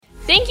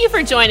Thank you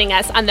for joining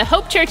us on the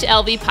Hope Church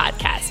LV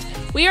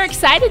podcast. We are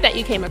excited that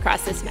you came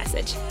across this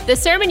message. The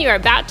sermon you are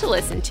about to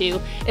listen to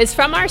is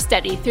from our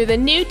study through the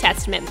New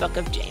Testament book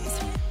of James.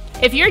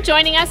 If you're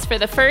joining us for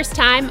the first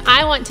time,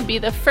 I want to be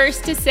the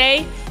first to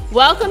say,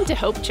 welcome to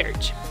Hope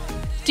Church.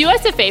 Do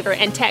us a favor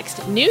and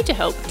text NEW to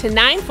HOPE to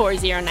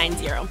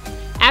 94090.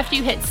 After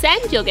you hit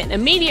send, you'll get an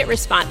immediate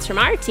response from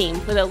our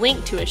team with a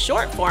link to a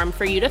short form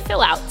for you to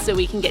fill out so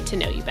we can get to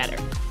know you better.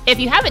 If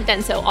you haven't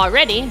done so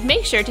already,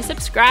 make sure to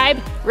subscribe,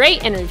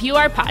 rate, and review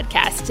our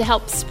podcast to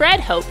help spread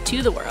hope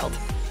to the world.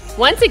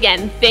 Once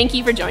again, thank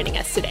you for joining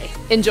us today.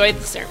 Enjoy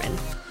the sermon.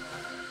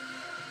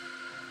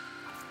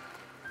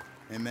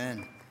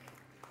 Amen.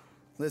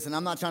 Listen,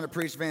 I'm not trying to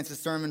preach Vance's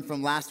sermon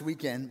from last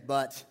weekend,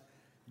 but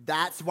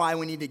that's why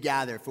we need to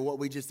gather for what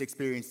we just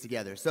experienced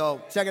together.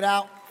 So check it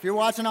out. If you're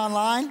watching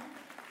online,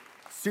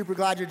 super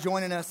glad you're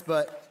joining us,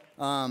 but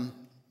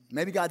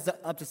maybe God's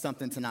up to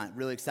something tonight.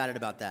 Really excited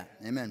about that.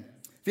 Amen.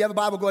 If you have a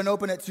Bible, go ahead and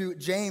open it to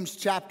James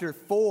chapter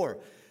 4.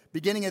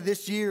 Beginning of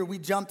this year, we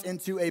jumped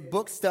into a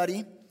book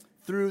study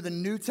through the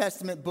New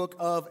Testament book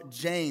of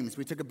James.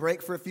 We took a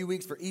break for a few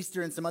weeks for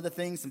Easter and some other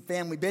things, some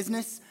family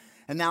business,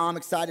 and now I'm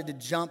excited to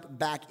jump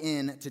back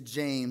in to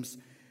James,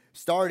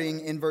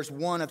 starting in verse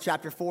 1 of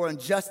chapter 4 in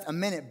just a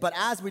minute. But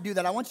as we do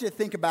that, I want you to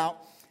think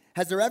about,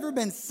 has there ever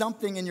been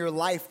something in your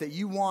life that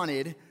you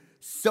wanted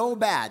so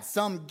bad,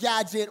 some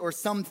gadget or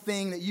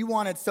something that you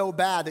wanted so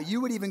bad that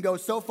you would even go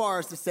so far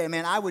as to say,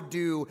 man, I would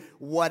do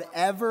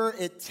whatever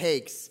it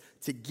takes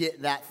to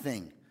get that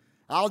thing.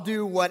 I'll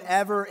do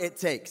whatever it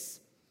takes.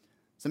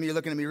 Some of you are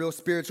looking at me real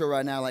spiritual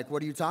right now, like,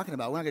 what are you talking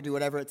about? We're not going to do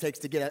whatever it takes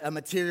to get a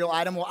material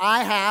item. Well,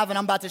 I have, and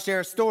I'm about to share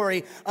a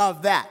story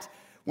of that.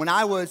 When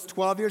I was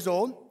 12 years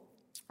old,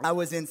 I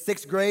was in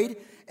 6th grade,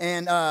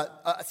 and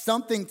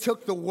something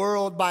took the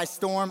world by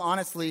storm.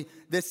 Honestly,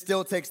 this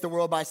still takes the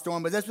world by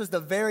storm, but this was the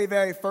very,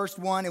 very first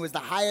one. It was the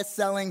highest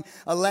selling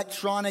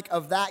electronic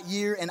of that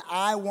year, and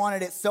I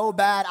wanted it so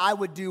bad I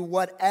would do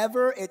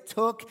whatever it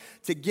took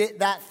to get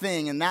that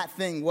thing, and that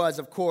thing was,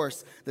 of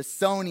course, the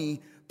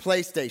Sony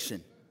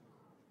PlayStation.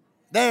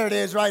 There it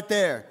is right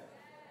there.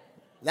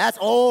 That's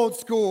old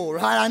school,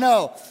 right? I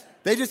know.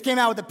 They just came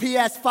out with the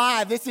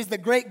PS5. This is the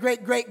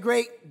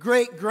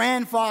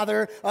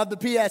great-grandfather of the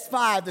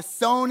PS5, the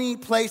Sony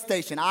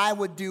PlayStation. I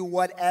would do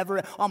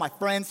whatever. All my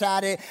friends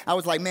had it. I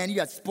was like, man, you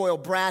got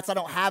spoiled brats. I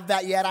don't have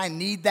that yet. I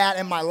need that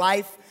in my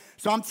life.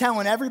 So I'm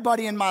telling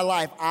everybody in my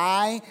life,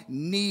 I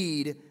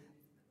need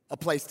a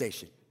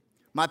PlayStation.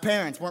 My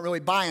parents weren't really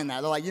buying that.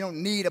 They're like, you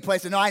don't need a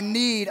PlayStation. No, I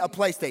need a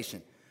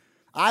PlayStation.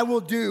 I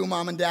will do,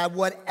 Mom and Dad,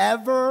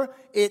 whatever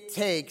it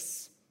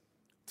takes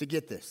to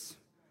get this.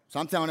 So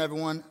I'm telling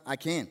everyone I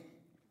can.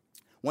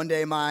 One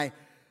day, my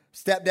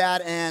stepdad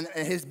and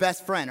his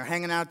best friend are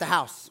hanging out at the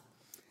house.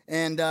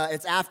 And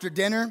it's after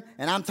dinner,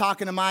 and I'm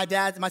talking to my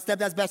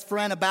stepdad's best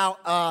friend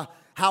about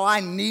how I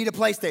need a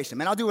PlayStation.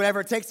 Man, I'll do whatever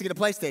it takes to get a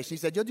PlayStation. He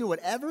said, you'll do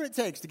whatever it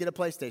takes to get a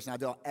PlayStation. I'll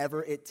do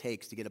whatever it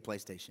takes to get a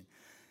PlayStation.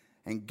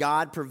 And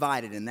God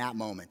provided in that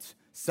moment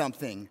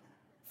something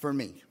for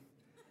me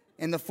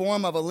in the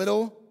form of a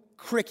little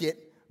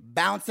cricket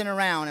bouncing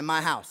around in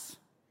my house.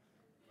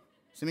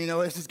 Some of you know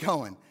where this is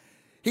going.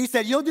 He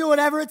said, you'll do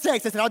whatever it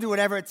takes. I said, I'll do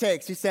whatever it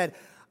takes. He said,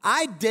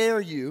 I dare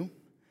you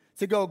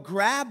to go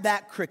grab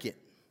that cricket.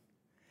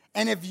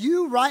 And if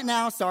you right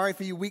now, sorry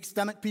for you weak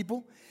stomach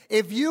people,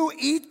 if you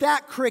eat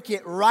that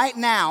cricket right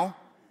now,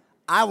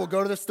 I will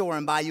go to the store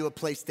and buy you a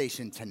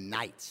PlayStation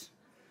tonight.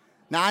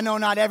 Now, I know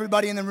not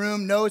everybody in the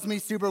room knows me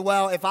super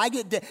well. If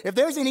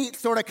there's any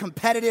sort of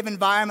competitive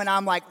environment,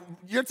 I'm like,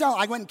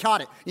 I went and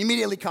caught it,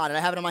 immediately caught it. I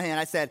have it in my hand.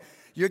 I said,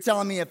 you're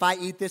telling me if I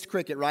eat this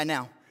cricket right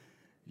now,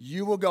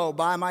 you will go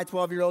buy my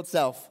 12-year-old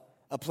self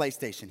a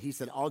PlayStation. He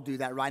said, I'll do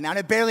that right now. And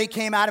it barely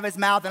came out of his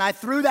mouth, and I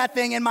threw that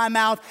thing in my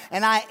mouth,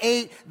 and I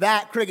ate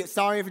that cricket.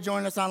 Sorry for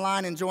joining us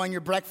online, enjoying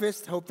your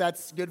breakfast. Hope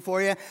that's good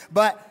for you.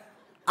 But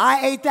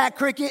I ate that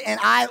cricket, and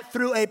I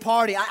threw a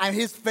party.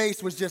 His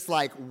face was just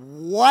like,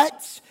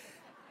 what?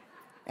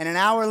 And an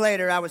hour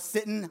later, I was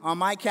sitting on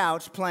my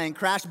couch playing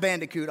Crash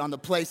Bandicoot on the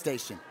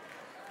PlayStation.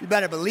 You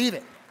better believe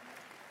it.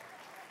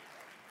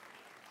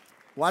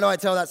 Why do I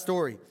tell that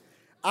story?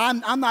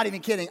 I'm not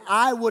even kidding.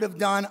 I would have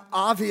done,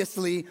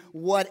 obviously,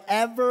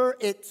 whatever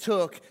it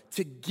took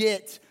to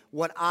get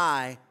what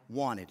I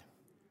wanted.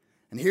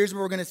 And here's what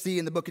we're going to see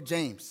in the book of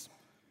James.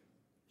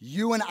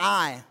 You and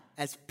I,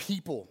 as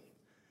people,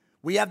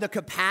 we have the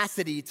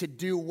capacity to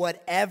do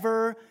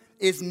whatever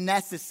is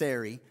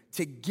necessary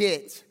to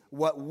get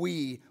what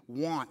we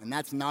want. And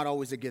that's not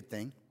always a good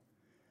thing.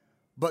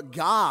 But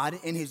God,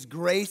 in His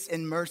grace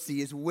and mercy,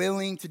 is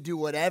willing to do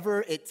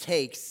whatever it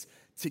takes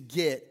to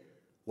get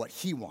what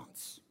He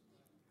wants.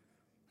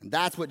 And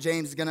that's what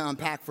James is going to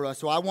unpack for us.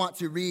 So I want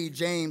to read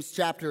James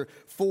chapter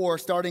 4,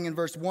 starting in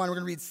verse 1. We're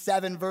going to read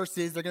 7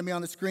 verses. They're going to be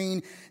on the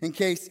screen in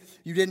case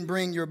you didn't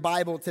bring your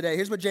Bible today.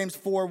 Here's what James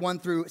 4, 1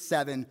 through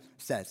 7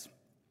 says.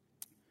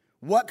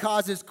 What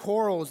causes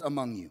quarrels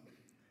among you?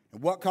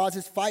 And what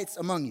causes fights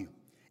among you?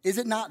 Is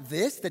it not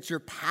this, that your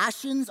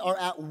passions are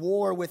at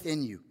war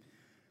within you?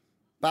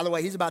 By the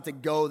way, he's about to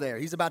go there.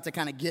 He's about to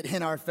kind of get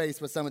in our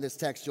face with some of this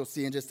text you'll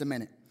see in just a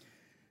minute.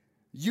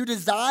 You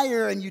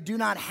desire and you do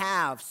not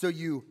have, so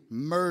you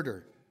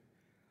murder.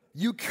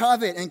 You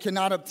covet and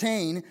cannot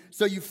obtain,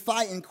 so you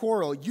fight and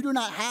quarrel. You do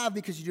not have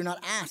because you do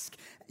not ask.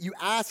 You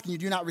ask and you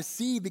do not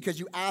receive because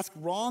you ask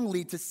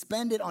wrongly to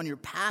spend it on your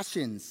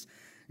passions.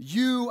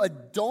 You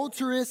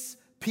adulterous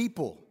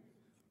people.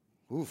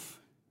 Oof.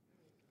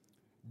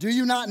 Do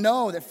you not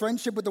know that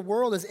friendship with the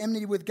world is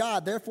enmity with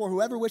God? Therefore,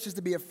 whoever wishes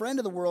to be a friend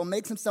of the world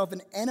makes himself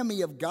an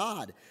enemy of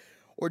God.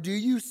 Or do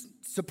you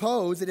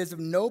suppose it is of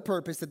no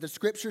purpose that the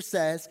scripture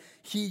says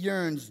he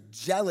yearns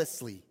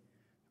jealously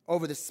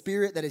over the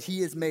spirit that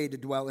he has made to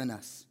dwell in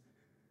us?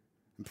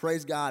 And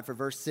praise God for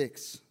verse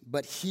 6.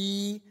 But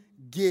he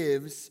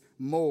gives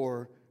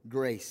more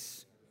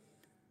grace.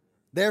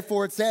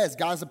 Therefore it says,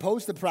 God is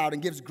opposed to the proud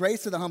and gives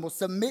grace to the humble.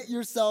 Submit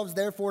yourselves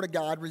therefore to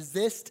God.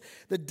 Resist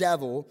the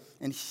devil,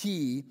 and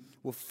he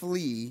will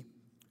flee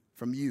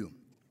from you.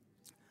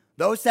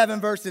 Those 7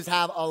 verses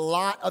have a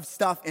lot of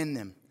stuff in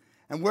them.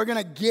 And we're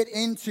going to get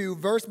into,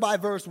 verse by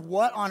verse,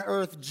 what on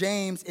earth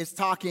James is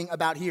talking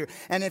about here.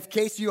 And in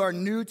case you are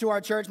new to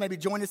our church, maybe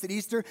join us at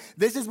Easter,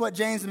 this is what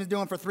James has been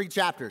doing for 3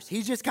 chapters.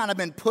 He's just kind of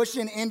been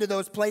pushing into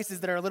those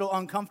places that are a little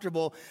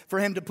uncomfortable for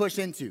him to push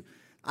into.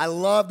 I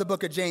love the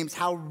book of James,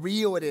 how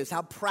real it is,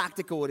 how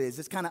practical it is.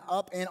 It's kind of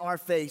up in our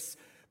face,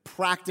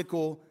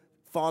 practical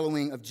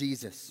following of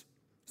Jesus.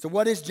 So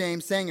what is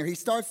James saying here? He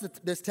starts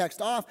this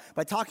text off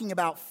by talking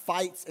about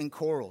fights and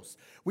quarrels.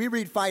 We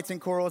read fights and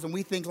quarrels and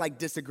we think like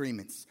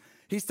disagreements.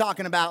 He's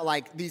talking about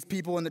like these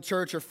people in the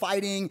church are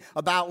fighting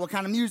about what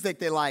kind of music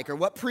they like or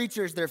what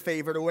preacher's their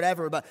favorite or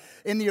whatever. But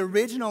in the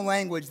original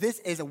language, this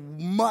is a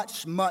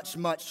much, much,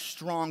 much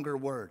stronger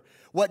word.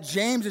 What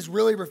James is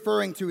really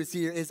referring to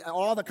is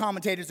all the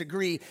commentators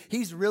agree,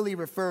 he's really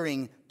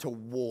referring to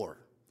war.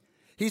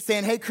 He's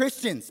saying, hey,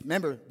 Christians,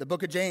 remember, the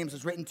book of James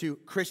was written to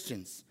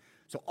Christians.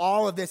 So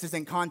all of this is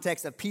in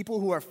context of people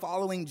who are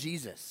following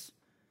Jesus.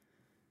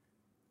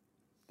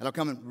 That'll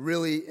come in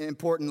really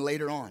important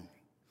later on.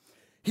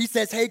 He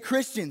says, hey,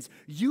 Christians,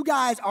 you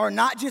guys are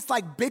not just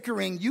like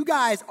bickering, you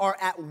guys are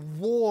at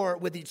war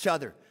with each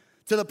other.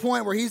 To the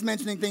point where he's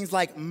mentioning things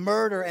like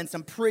murder and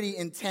some pretty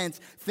intense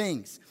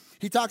things.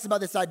 He talks about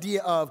this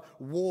idea of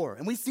war.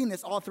 And we've seen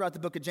this all throughout the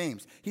book of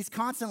James. He's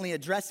constantly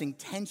addressing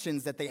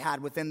tensions that they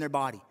had within their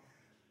body.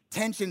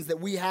 Tensions that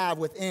we have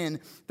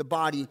within the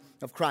body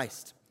of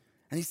Christ.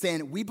 And he's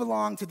saying, we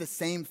belong to the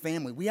same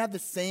family. We have the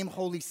same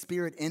Holy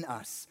Spirit in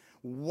us.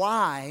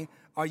 Why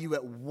are you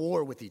at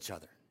war with each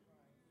other?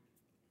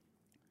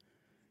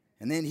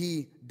 And then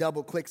he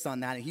double clicks on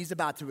that, and he's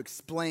about to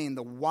explain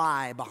the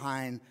why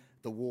behind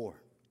the war.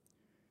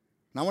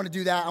 And I want to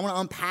do that. I want to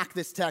unpack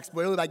this text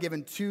really by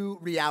giving 2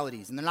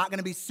 realities. And they're not going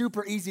to be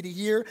super easy to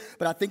hear,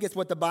 but I think it's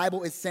what the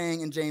Bible is saying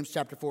in James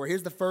chapter 4.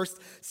 Here's the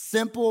first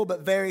simple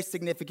but very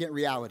significant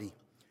reality.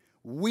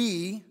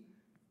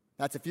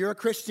 That's if you're a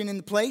Christian in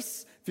the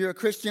place, if you're a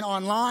Christian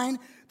online,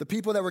 the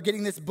people that were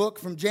getting this book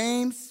from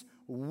James,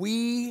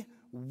 we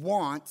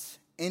want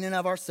in and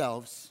of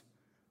ourselves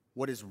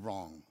what is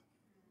wrong.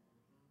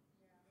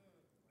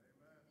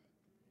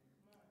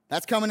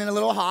 That's coming in a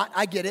little hot.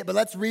 I get it, but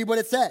let's read what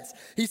it says.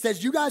 He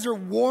says, you guys are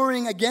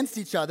warring against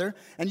each other,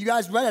 and you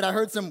guys read it. I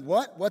heard some,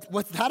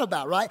 what's that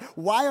about, right?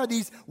 Why are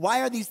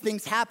these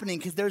things happening?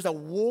 Because there's a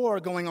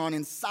war going on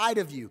inside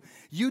of you.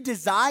 You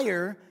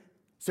desire,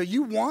 so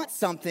you want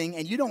something,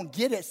 and you don't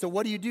get it, so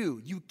what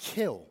do? You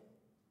kill.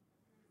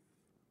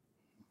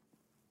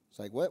 It's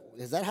like, what?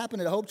 Has that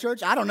happened at Hope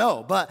Church? I don't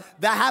know, but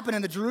that happened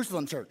in the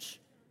Jerusalem church.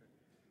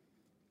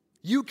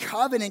 You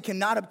covet and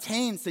cannot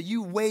obtain, so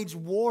you wage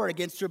war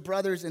against your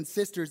brothers and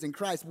sisters in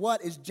Christ.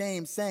 What is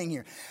James saying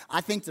here? I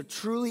think to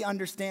truly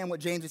understand what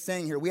James is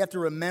saying here, we have to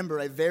remember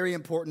a very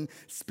important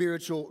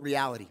spiritual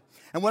reality.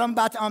 And what I'm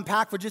about to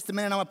unpack for just a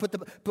minute, I'm going to put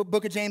the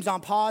book of James on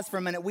pause for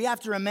a minute. We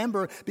have to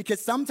remember, because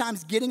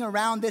sometimes getting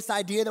around this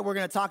idea that we're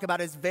going to talk about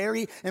is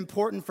very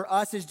important for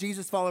us as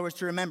Jesus followers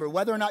to remember.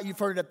 Whether or not you've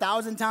heard it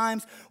 1,000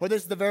 times or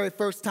this is the very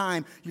first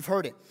time you've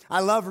heard it. I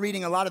love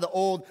reading a lot of the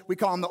old, we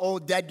call them the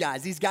old dead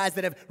guys. These guys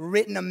that have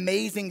written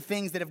amazing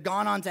things that have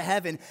gone on to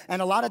heaven.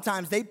 And a lot of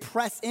times they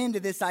press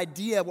into this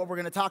idea of what we're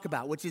going to talk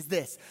about, which is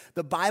this.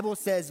 The Bible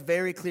says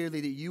very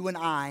clearly that you and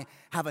I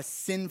have a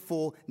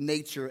sinful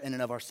nature in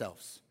and of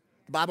ourselves.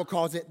 The Bible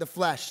calls it the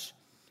flesh.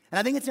 And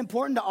I think it's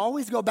important to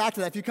always go back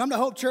to that. If you come to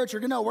Hope Church, you're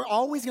going to know we're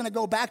always going to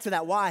go back to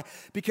that. Why?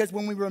 Because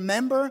when we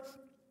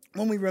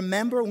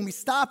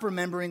stop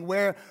remembering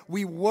where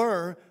we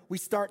were, we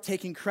start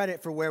taking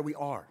credit for where we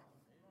are.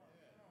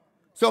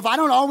 So if I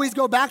don't always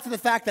go back to the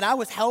fact that I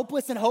was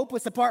helpless and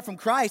hopeless apart from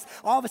Christ,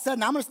 all of a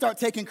sudden I'm going to start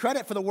taking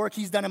credit for the work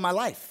he's done in my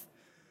life.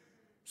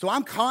 So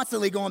I'm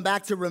constantly going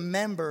back to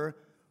remember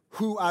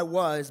who I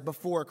was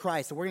before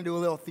Christ. So we're going to do a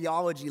little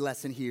theology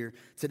lesson here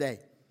today.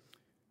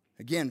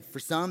 Again, for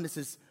some, this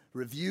is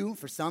review.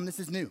 For some, this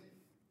is new.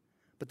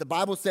 But the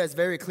Bible says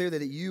very clearly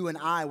that you and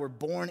I were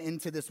born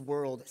into this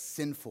world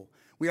sinful.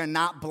 We are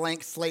not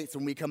blank slates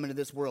when we come into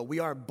this world. We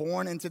are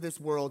born into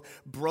this world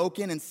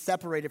broken and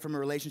separated from a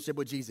relationship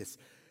with Jesus.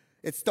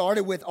 It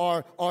started with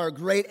our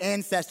great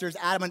ancestors,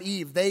 Adam and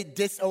Eve. They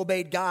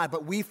disobeyed God,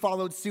 but we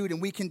followed suit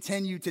and we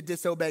continue to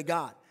disobey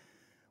God.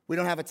 We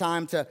don't have a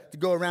time to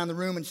go around the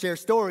room and share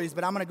stories,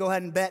 but I'm going to go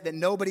ahead and bet that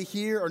nobody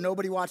here or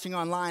nobody watching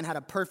online had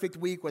a perfect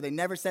week where they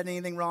never said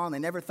anything wrong, they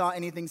never thought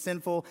anything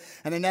sinful,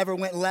 and they never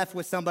went left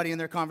with somebody in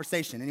their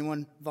conversation.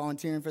 Anyone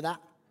volunteering for that?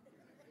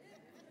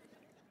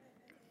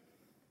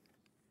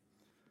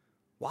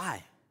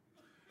 Why?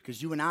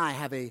 Because you and I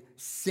have a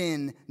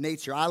sin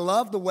nature. I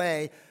love the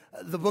way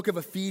the book of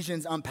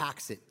Ephesians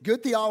unpacks it.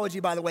 Good theology,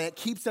 by the way, it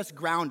keeps us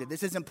grounded.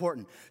 This is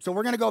important. So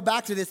we're going to go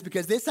back to this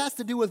because this has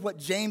to do with what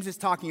James is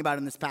talking about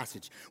in this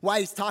passage.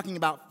 Why he's talking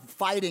about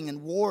fighting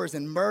and wars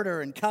and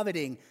murder and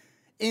coveting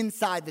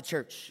inside the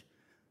church.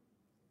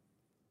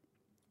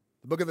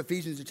 The book of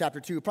Ephesians in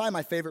chapter 2, probably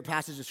my favorite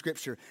passage of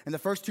scripture. In the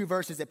first 2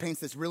 verses, it paints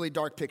this really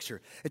dark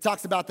picture. It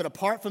talks about that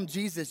apart from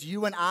Jesus,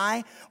 you and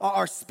I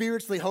are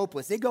spiritually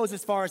hopeless. It goes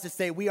as far as to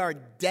say we are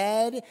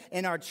dead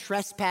in our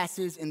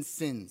trespasses and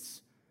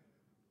sins.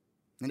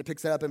 And it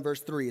picks it up in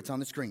verse 3. It's on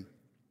the screen.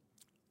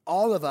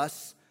 All of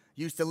us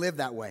used to live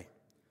that way.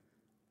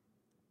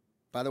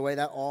 By the way,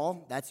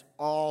 that's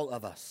all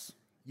of us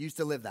used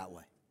to live that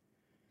way.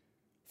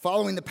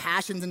 Following the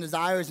passions and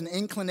desires and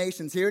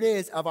inclinations, here it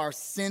is, of our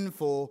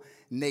sinful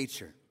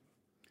nature.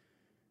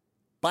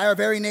 By our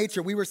very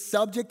nature, we were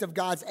subject of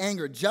God's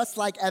anger, just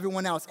like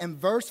everyone else. And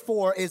verse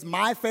 4 is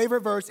my favorite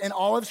verse in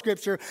all of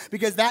Scripture,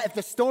 because if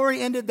the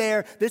story ended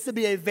there, this would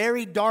be a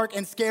very dark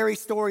and scary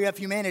story of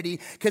humanity,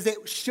 because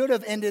it should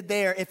have ended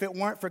there if it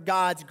weren't for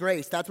God's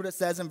grace. That's what it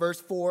says in verse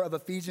 4 of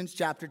Ephesians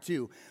chapter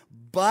 2.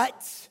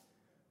 But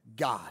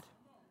God.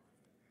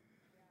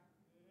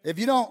 If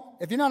you're not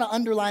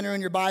an underliner in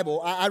your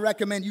Bible, I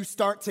recommend you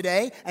start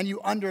today and you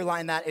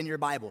underline that in your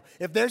Bible.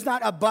 If there's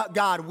not a but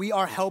God, we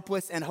are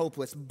helpless and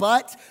hopeless.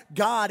 But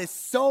God is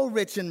so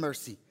rich in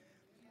mercy.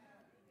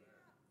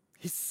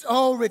 He's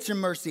so rich in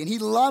mercy. And he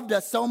loved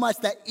us so much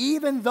that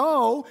even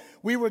though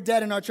we were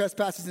dead in our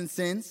trespasses and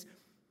sins,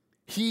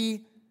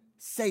 he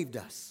saved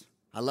us.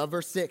 I love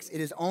verse 6.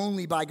 It is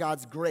only by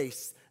God's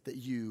grace that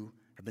you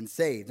have been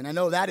saved. And I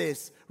know that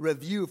is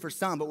review for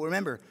some, but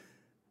remember,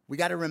 we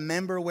got to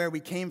remember where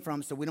we came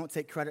from so we don't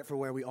take credit for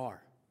where we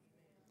are.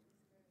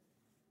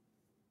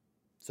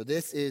 So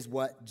this is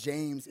what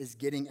James is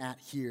getting at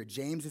here.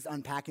 James is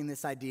unpacking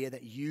this idea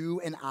that you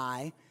and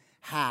I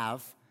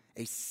have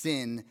a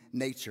sin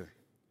nature.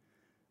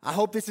 I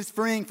hope this is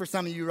freeing for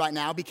some of you right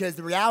now, because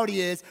the reality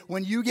is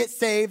when you get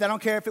saved, I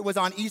don't care if it was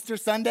on Easter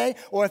Sunday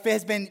or if it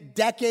has been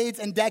decades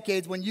and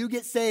decades, when you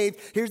get saved,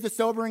 here's the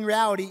sobering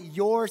reality: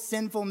 your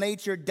sinful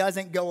nature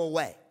doesn't go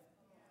away.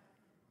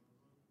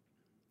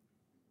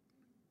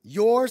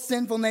 Your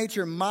sinful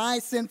nature, my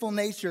sinful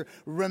nature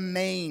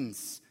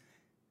remains.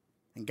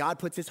 And God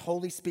puts his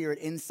Holy Spirit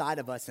inside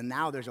of us, and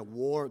now there's a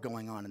war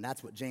going on, and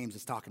that's what James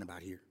is talking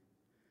about here.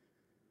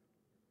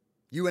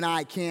 You and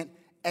I can't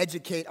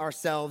educate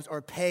ourselves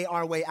or pay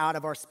our way out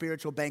of our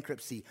spiritual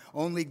bankruptcy.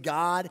 Only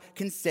God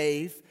can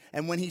save,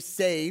 and when he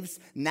saves,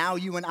 now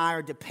you and I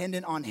are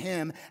dependent on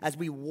him as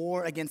we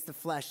war against the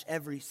flesh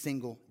every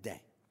single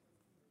day.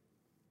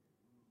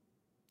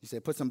 You say,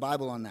 put some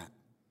Bible on that.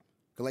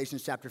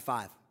 Galatians chapter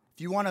 5. If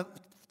you want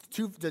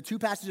the 2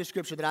 passages of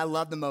scripture that I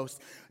love the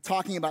most,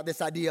 talking about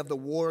this idea of the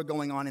war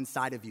going on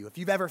inside of you. If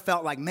you've ever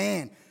felt like,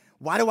 man,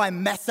 why do I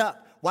mess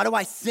up? Why do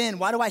I sin?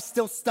 Why do I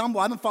still stumble?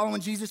 I've been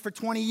following Jesus for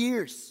 20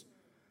 years.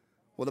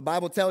 Well, the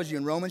Bible tells you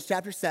in Romans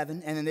chapter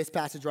 7 and in this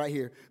passage right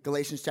here,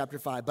 Galatians chapter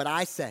 5, but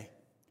I say,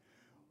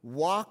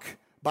 walk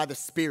by the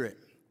Spirit,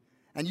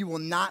 and you will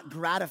not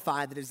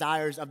gratify the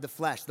desires of the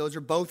flesh. Those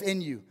are both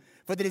in you.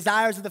 For the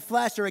desires of the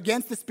flesh are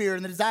against the Spirit,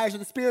 and the desires of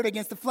the Spirit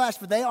against the flesh,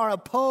 for they are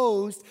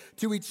opposed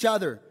to each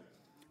other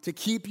to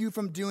keep you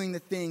from doing the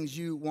things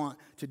you want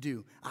to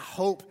do. I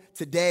hope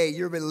today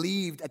you're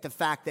relieved at the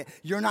fact that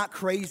you're not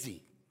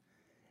crazy.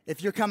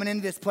 If you're coming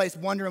into this place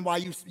wondering why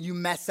you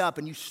mess up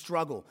and you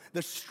struggle,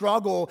 the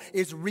struggle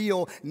is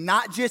real,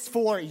 not just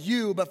for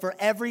you, but for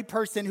every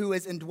person who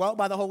is indwelt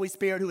by the Holy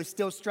Spirit who is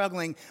still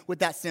struggling with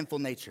that sinful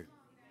nature.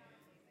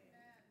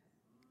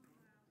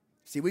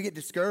 See, we get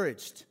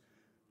discouraged.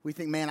 We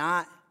think,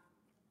 man,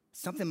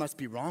 something must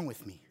be wrong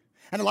with me.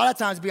 And a lot of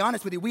times, to be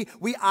honest with you,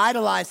 we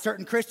idolize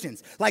certain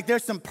Christians. Like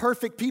there's some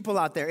perfect people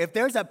out there. If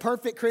there's a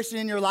perfect Christian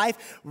in your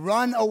life,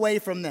 run away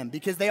from them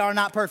because they are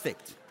not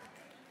perfect.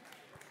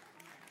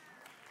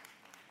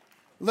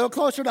 A little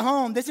closer to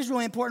home, this is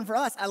really important for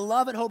us. I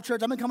love at Hope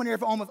Church. I've been coming here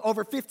for almost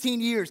over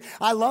 15 years.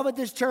 I love at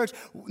this church.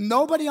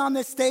 Nobody on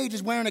this stage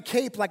is wearing a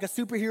cape like a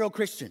superhero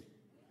Christian.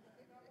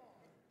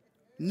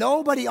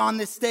 Nobody on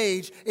this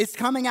stage is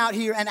coming out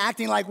here and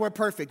acting like we're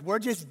perfect. We're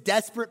just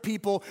desperate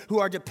people who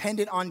are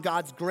dependent on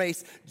God's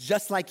grace,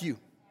 just like you.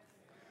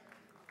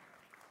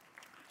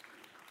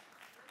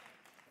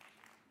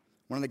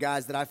 One of the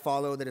guys that I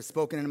follow that has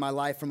spoken into my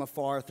life from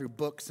afar through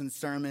books and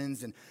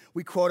sermons, and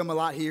we quote him a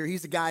lot here.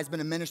 He's a guy who's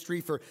been in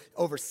ministry for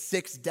over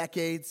 6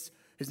 decades.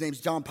 His name's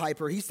John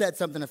Piper. He said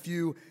something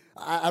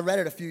I read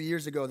it a few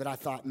years ago that I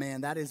thought, man,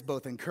 that is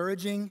both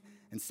encouraging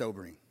and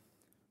sobering.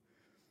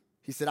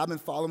 He said, I've been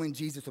following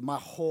Jesus with my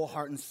whole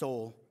heart and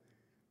soul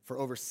for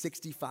over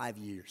 65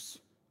 years.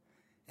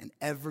 And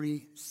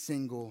every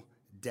single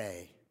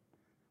day,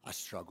 I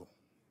struggle.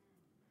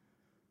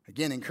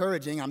 Again,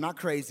 encouraging, I'm not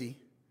crazy.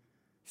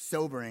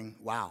 Sobering,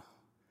 wow.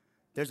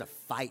 There's a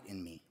fight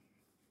in me.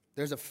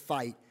 There's a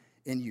fight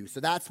in you. So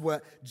that's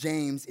what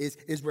James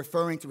is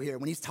referring to here.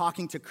 When he's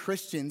talking to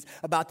Christians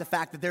about the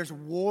fact that there's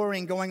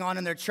warring going on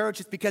in their church,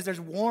 it's because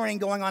there's warring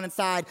going on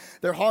inside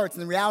their hearts.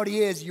 And the reality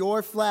is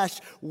your flesh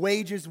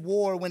wages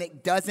war when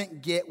it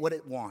doesn't get what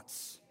it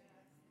wants.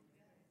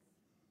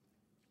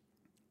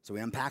 So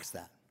he unpacks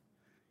that.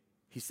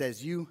 He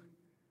says, you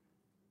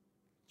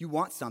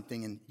want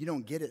something and you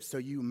don't get it, so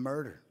you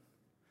murder.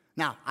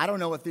 Now, I don't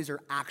know if these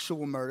are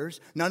actual murders.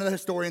 None of the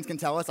historians can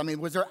tell us. I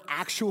mean, was there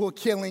actual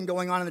killing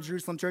going on in the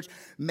Jerusalem church?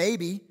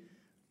 Maybe.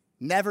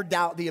 Never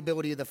doubt the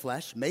ability of the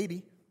flesh.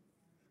 Maybe.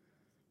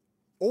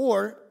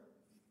 Or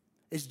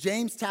is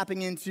James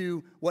tapping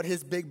into what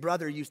his big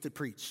brother used to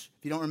preach?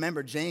 If you don't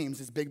remember, James,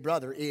 his big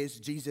brother, is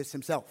Jesus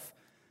himself.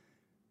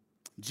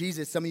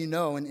 Jesus, some of you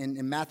know,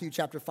 in Matthew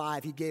chapter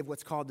 5, he gave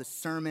what's called the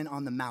Sermon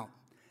on the Mount.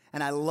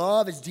 And I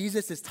love as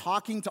Jesus is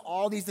talking to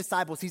all these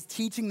disciples, he's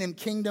teaching them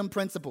kingdom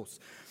principles.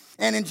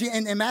 And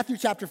in Matthew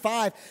chapter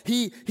 5,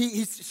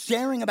 he's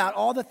sharing about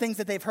all the things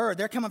that they've heard.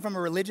 They're coming from a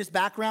religious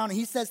background, and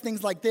he says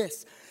things like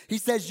this. He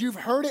says, you've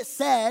heard it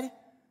said,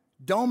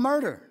 don't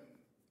murder.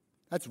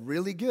 That's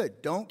really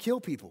good. Don't kill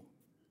people.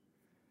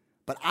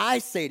 But I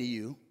say to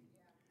you,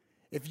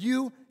 if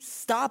you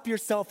stop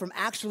yourself from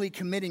actually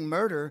committing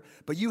murder,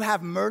 but you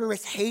have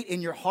murderous hate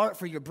in your heart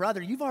for your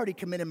brother, you've already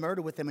committed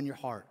murder with him in your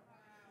heart.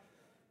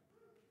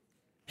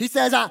 He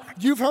says,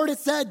 you've heard it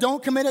said,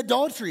 don't commit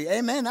adultery.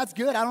 Amen, that's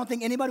good. I don't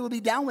think anybody would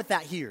be down with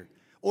that here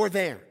or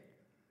there.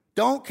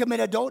 Don't commit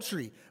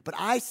adultery. But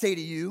I say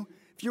to you,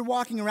 if you're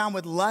walking around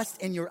with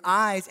lust in your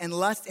eyes and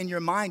lust in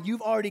your mind,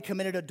 you've already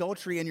committed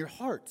adultery in your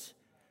heart.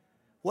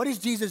 What is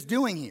Jesus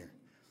doing here?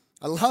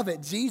 I love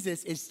it.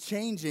 Jesus is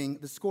changing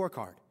the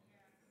scorecard.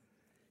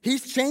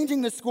 He's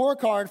changing the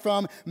scorecard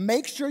from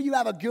make sure you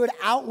have a good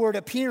outward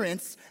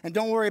appearance and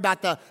don't worry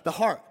about the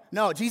heart.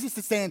 No, Jesus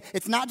is saying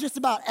it's not just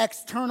about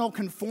external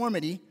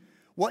conformity,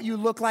 what you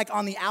look like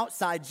on the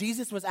outside.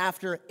 Jesus was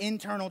after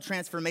internal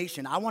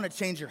transformation. I want to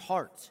change your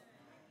heart.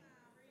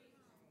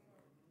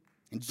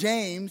 And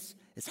James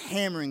is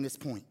hammering this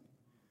point.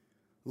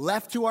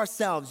 Left to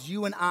ourselves,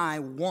 you and I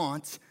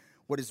want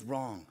what is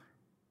wrong.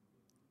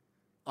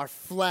 Our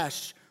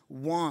flesh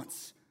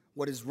wants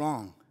what is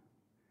wrong.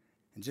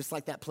 And just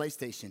like that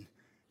PlayStation,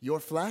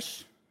 your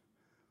flesh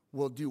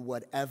will do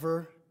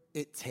whatever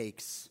it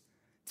takes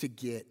to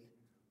get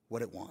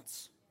what it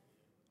wants.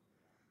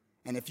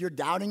 And if you're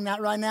doubting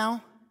that right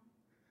now,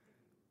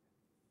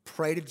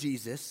 pray to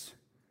Jesus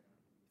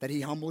that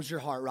he humbles your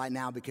heart right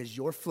now, because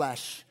your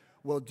flesh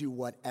will do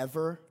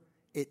whatever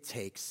it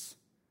takes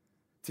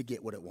to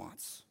get what it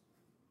wants.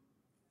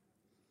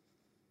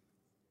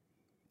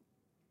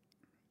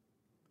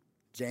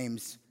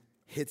 James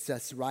hits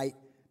us right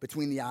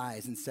between the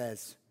eyes and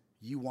says,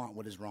 you want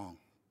what is wrong.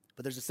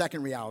 But there's a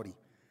second reality.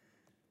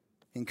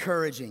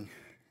 Encouraging.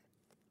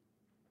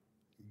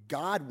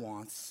 God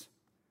wants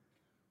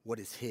what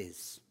is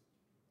his.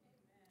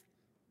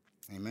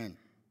 Amen.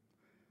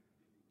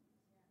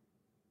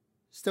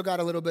 Still got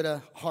a little bit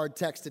of hard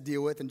text to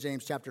deal with in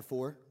James chapter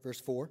 4,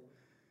 verse 4.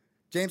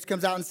 James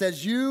comes out and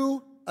says,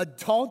 you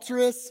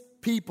adulterous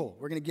people.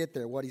 We're going to get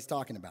there, what he's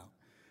talking about.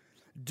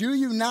 Do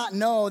you not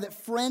know that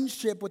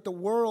friendship with the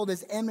world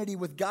is enmity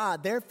with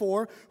God?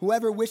 Therefore,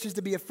 whoever wishes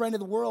to be a friend of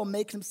the world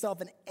makes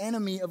himself an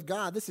enemy of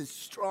God. This is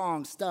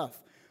strong stuff.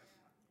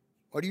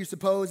 Or do you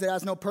suppose it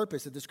has no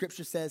purpose that the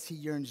scripture says he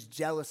yearns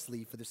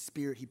jealously for the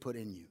spirit he put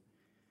in you?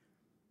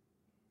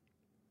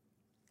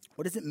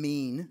 What does it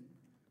mean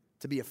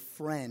to be a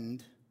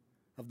friend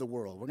of the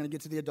world? We're going to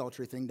get to the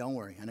adultery thing. Don't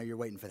worry. I know you're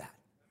waiting for that.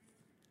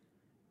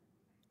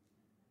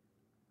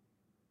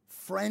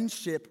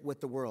 Friendship with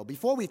the world.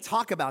 Before we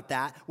talk about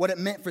that, what it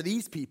meant for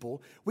these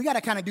people, we got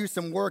to kind of do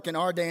some work in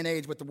our day and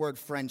age with the word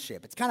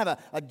friendship. It's kind of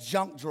a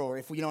junk drawer,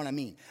 if you know what I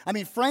mean. I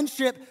mean,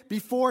 friendship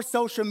before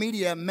social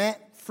media meant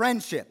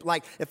friendship.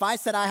 Like, if I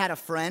said I had a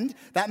friend,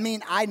 that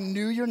meant I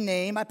knew your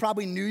name, I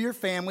probably knew your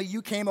family,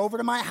 you came over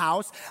to my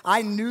house,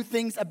 I knew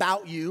things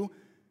about you.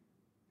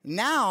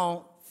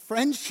 Now,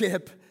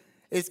 friendship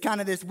is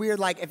kind of this weird,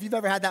 like, if you've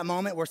ever had that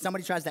moment where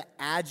somebody tries to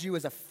add you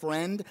as a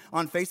friend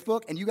on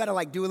Facebook and you got to,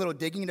 like, do a little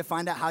digging to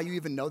find out how you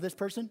even know this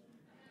person? You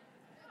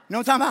know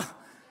what I'm talking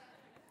about?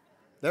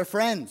 They're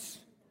friends.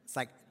 It's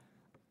like,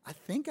 I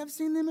think I've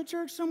seen them at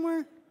church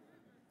somewhere.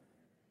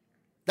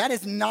 That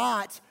is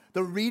not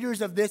the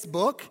readers of this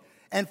book.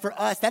 And for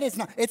us, that is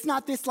not, it's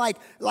not this like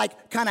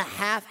kind of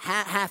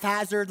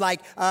haphazard,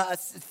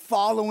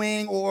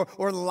 following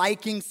or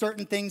liking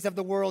certain things of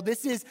the world.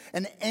 This is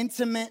an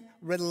intimate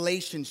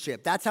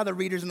relationship. That's how the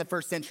readers in the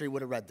first century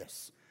would have read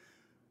this.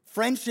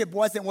 Friendship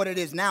wasn't what it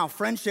is now.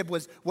 Friendship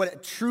was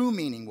what true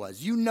meaning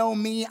was. You know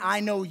me, I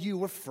know you,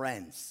 we're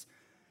friends.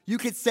 You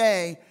could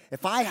say,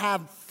 if I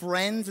have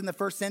friends in the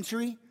first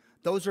century,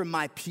 those are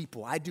my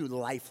people. I do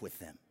life with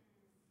them.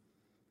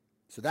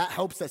 So that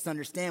helps us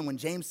understand when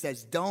James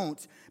says,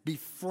 don't be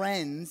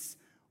friends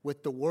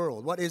with the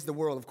world. What is the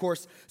world? Of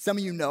course, some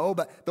of you know,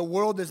 but the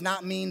world does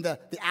not mean the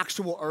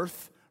actual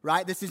earth,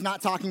 right? This is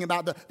not talking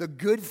about the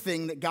good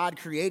thing that God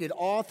created.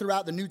 All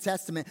throughout the New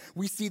Testament,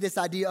 we see this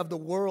idea of the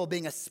world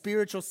being a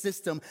spiritual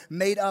system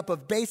made up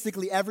of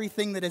basically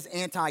everything that is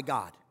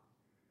anti-God.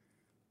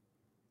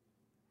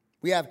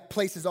 We have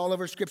places all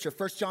over Scripture.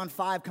 1 John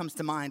 5 comes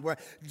to mind where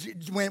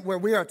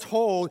we are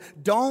told,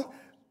 don't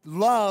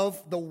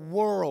love the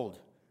world.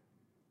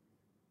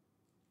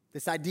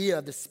 This idea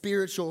of the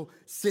spiritual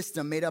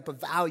system made up of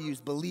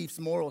values, beliefs,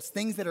 morals,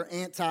 things that are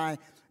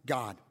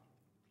anti-God.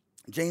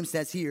 James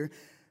says here,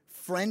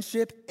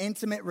 friendship,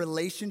 intimate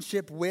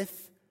relationship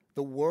with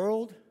the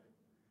world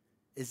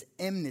is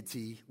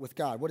enmity with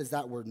God. What does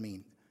that word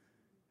mean?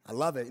 I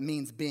love it. It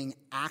means being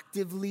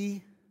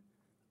actively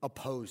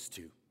opposed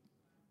to.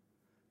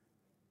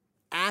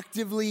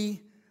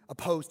 Actively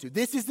opposed to.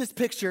 This is this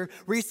picture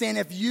where he's saying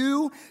if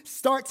you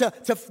start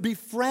to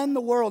befriend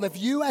the world, if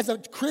you as a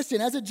Christian,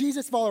 as a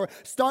Jesus follower,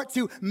 start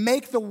to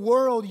make the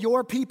world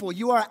your people,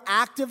 you are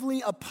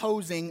actively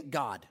opposing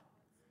God.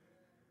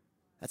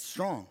 That's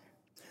strong.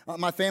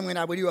 My family and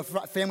I, we do a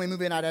family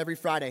movie night every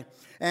Friday.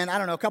 And I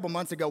don't know, a couple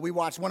months ago, we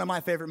watched one of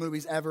my favorite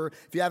movies ever.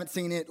 If you haven't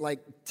seen it,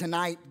 like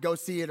tonight, go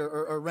see it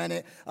or rent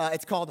it.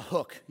 It's called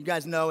Hook. You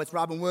guys know it's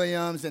Robin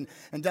Williams and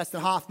Dustin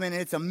Hoffman.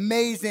 And it's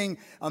amazing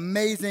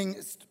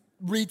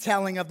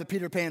retelling of the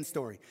Peter Pan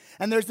story.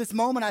 And there's this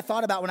moment I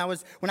thought about when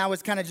I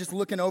was kind of just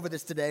looking over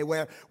this today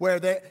where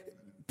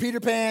Peter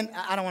Pan,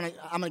 I'm going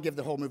to give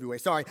the whole movie away.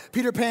 Sorry.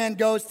 Peter Pan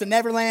goes to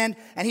Neverland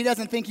and he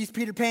doesn't think he's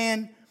Peter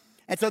Pan.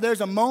 And so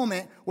there's a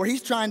moment where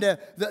he's trying to,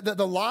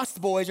 the Lost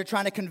Boys are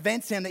trying to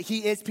convince him that he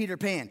is Peter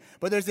Pan.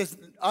 But there's this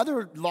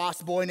other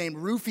Lost Boy named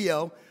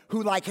Rufio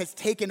who has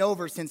taken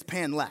over since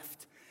Pan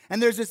left.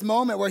 And there's this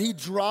moment where he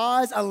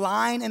draws a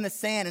line in the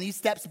sand and he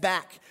steps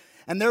back.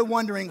 And they're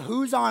wondering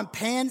who's on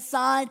Pan's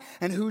side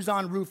and who's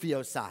on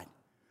Rufio's side.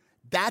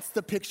 That's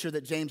the picture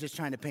that James is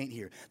trying to paint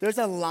here. There's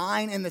a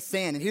line in the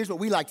sand, and here's what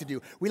we like to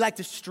do. We like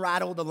to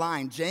straddle the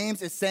line.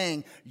 James is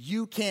saying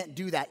you can't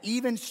do that.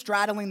 Even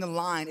straddling the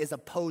line is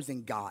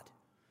opposing God.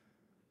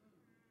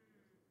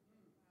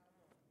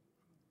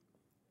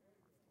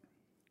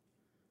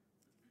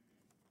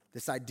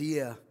 This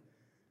idea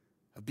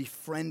of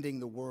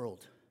befriending the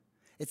world.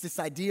 It's this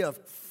idea of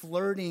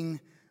flirting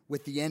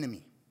with the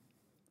enemy.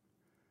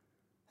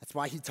 That's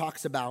why he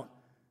talks about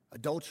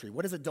adultery.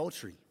 What is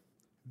adultery?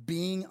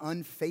 Being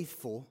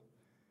unfaithful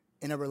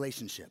in a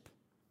relationship.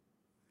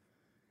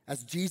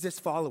 As Jesus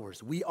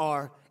followers, we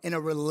are in a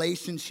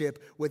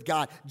relationship with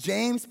God.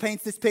 James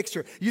paints this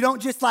picture. You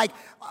don't just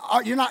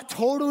you're not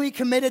totally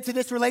committed to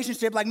this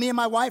relationship like me and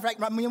my wife, right?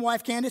 Me and my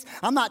wife Candace.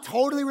 I'm not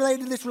totally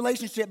related to this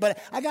relationship,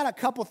 but I got a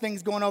couple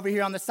things going over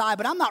here on the side,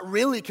 but I'm not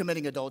really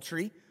committing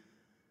adultery.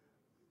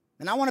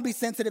 And I want to be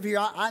sensitive here.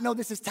 I know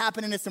this is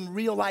tapping into some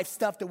real life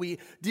stuff that we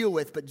deal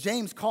with, but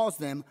James calls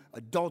them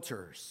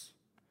adulterers.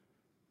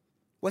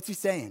 What's he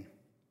saying?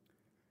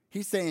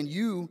 He's saying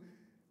you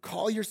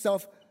call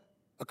yourself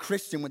a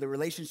Christian with a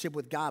relationship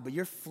with God, but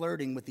you're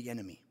flirting with the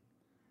enemy.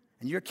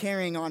 And you're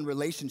carrying on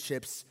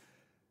relationships,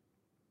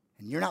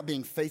 and you're not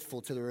being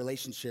faithful to the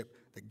relationship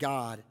that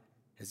God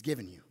has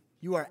given you.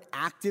 You are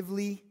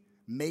actively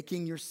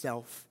making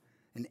yourself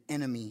an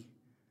enemy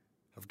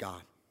of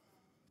God.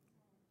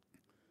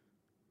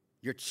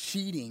 You're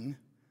cheating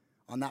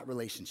on that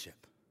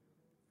relationship.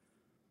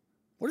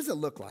 What does it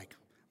look like?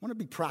 I want to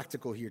be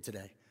practical here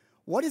today.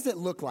 What does it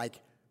look like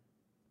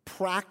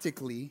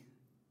practically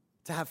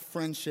to have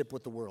friendship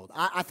with the world?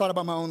 I thought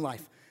about my own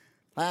life.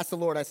 I asked the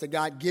Lord, I said,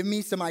 God, give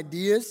me some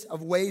ideas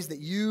of ways that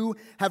you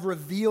have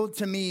revealed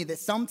to me that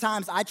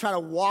sometimes I try to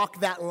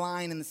walk that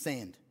line in the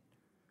sand.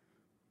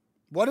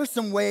 What are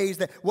some ways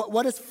that,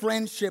 what does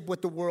friendship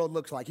with the world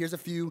look like? Here's a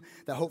few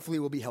that hopefully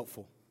will be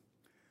helpful.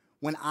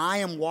 When I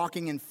am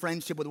walking in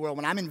friendship with the world,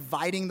 when I'm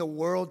inviting the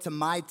world to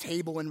my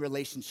table in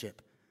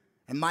relationship,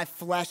 and my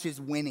flesh is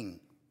winning,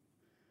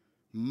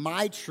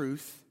 my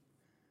truth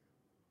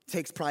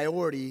takes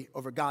priority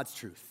over God's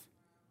truth.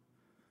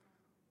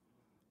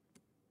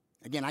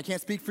 Again, I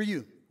can't speak for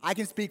you. I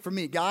can speak for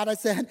me. God, I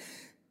said,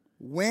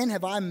 when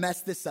have I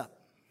messed this up?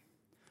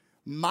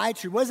 My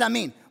truth. What does that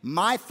mean?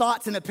 My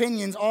thoughts and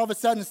opinions all of a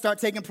sudden start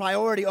taking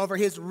priority over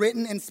his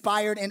written,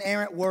 inspired,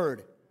 inerrant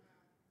word.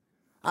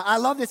 I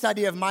love this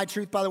idea of my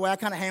truth, by the way. I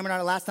kind of hammered on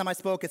it last time I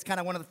spoke. It's kind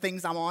of one of the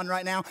things I'm on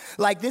right now.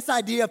 Like this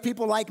idea of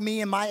people like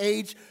me and my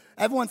age,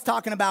 everyone's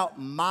talking about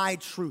my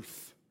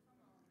truth.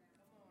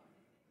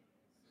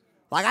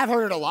 Like I've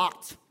heard it a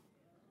lot.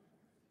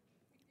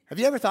 Have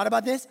you ever thought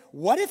about this?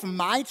 What if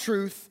my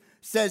truth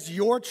says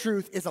your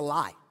truth is a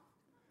lie?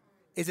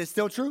 Is it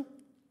still true?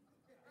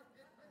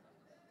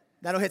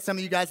 That'll hit some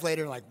of you guys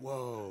later like,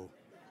 whoa.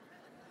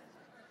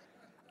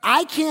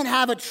 I can't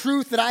have a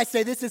truth that I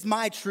say this is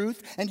my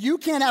truth, and you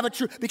can't have a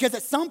truth, because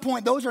at some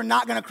point those are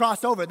not going to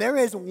cross over. There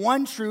is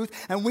one truth,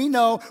 and we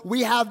know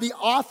we have the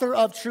author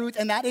of truth,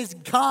 and that is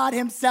God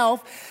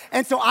himself.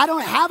 And so I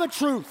don't have a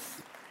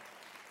truth.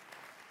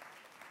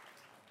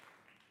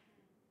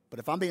 But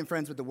if I'm being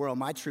friends with the world,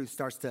 my truth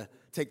starts to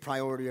take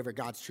priority over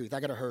God's truth.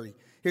 I got to hurry.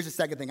 Here's the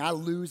second thing. I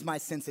lose my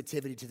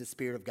sensitivity to the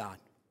Spirit of God.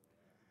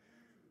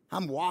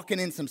 I'm walking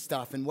in some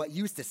stuff, and what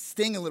used to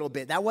sting a little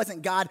bit, that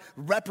wasn't God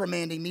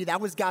reprimanding me. That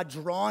was God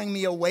drawing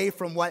me away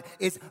from what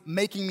is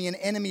making me an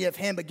enemy of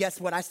him. But guess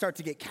what? I start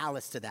to get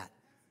callous to that.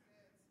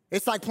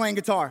 It's like playing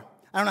guitar.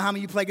 I don't know how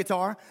many of you play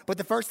guitar, but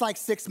the first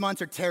 6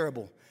 months are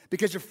terrible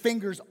because your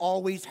fingers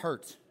always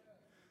hurt.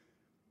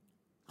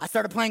 I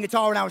started playing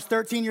guitar when I was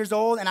 13 years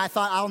old, and I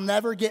thought I'll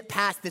never get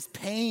past this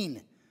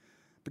pain.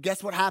 But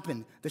guess what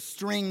happened? The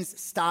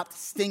strings stopped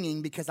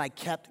stinging because I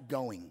kept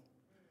going.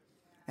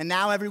 And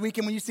now every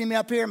weekend when you see me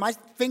up here, my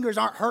fingers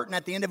aren't hurting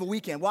at the end of a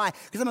weekend. Why?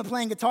 Because I've been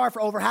playing guitar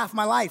for over half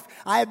my life.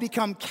 I have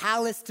become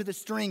callous to the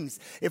strings.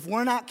 If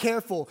we're not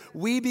careful,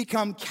 we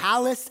become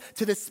callous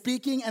to the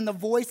speaking and the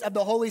voice of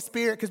the Holy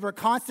Spirit because we're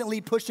constantly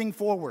pushing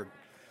forward.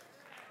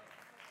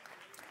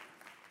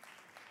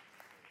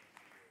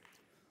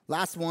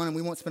 Last one, and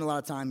we won't spend a lot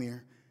of time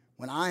here.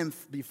 When I am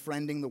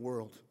befriending the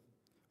world,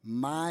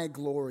 my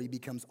glory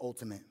becomes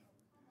ultimate,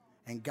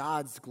 and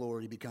God's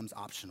glory becomes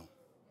optional.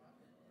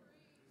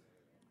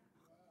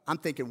 I'm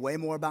thinking way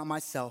more about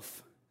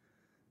myself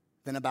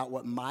than about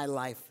what my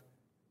life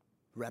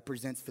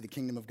represents for the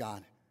kingdom of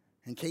God.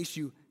 In case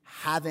you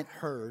haven't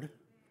heard,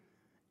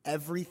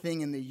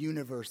 everything in the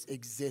universe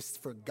exists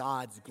for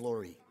God's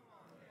glory.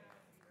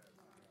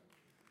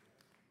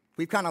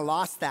 We've kind of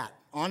lost that,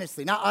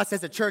 honestly. Not us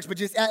as a church, but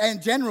just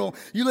in general.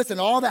 You listen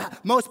to all the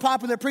most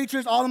popular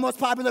preachers, all the most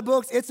popular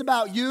books. It's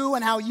about you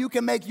and how you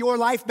can make your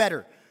life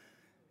better.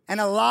 And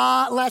a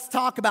lot less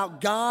talk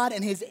about God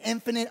and his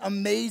infinite,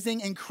 amazing,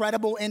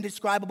 incredible,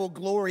 indescribable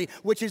glory,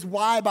 which is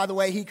why, by the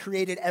way, he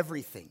created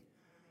everything.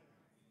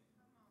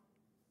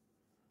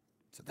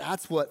 So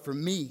that's what, for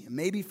me,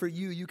 maybe for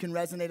you, you can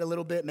resonate a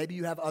little bit. Maybe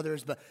you have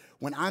others, but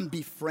when I'm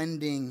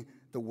befriending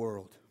the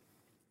world.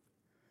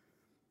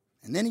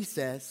 And then he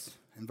says,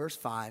 in verse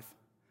 5,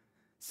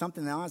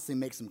 something that honestly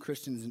makes some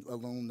Christians a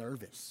little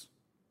nervous.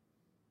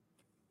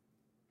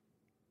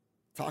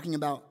 Talking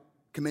about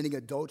committing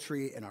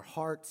adultery in our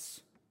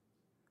hearts.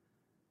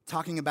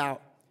 Talking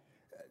about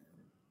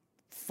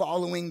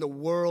following the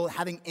world,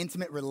 having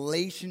intimate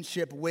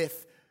relationship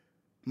with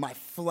my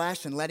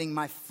flesh and letting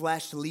my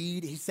flesh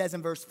lead. He says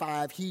in verse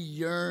 5, he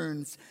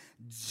yearns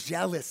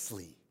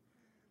jealously.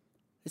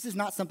 This is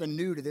not something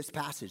new to this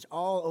passage.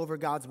 All over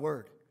God's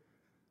word,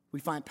 we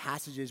find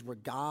passages where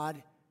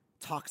God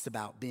talks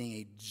about being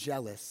a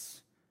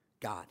jealous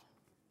God.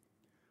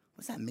 What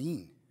does that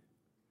mean?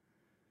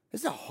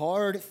 This is a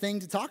hard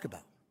thing to talk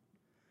about.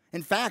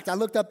 In fact, I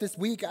looked up this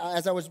week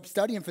as I was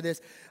studying for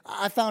this.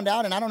 I found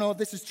out, and I don't know if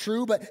this is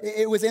true, but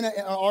it was in an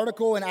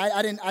article, and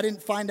I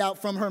didn't find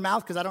out from her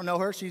mouth because I don't know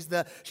her. She's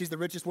the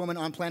richest woman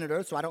on planet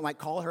Earth, so I don't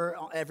call her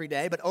every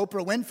day. But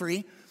Oprah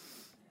Winfrey,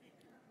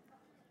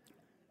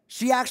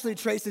 she actually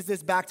traces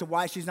this back to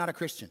why she's not a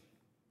Christian.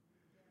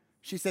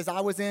 She says, I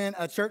was in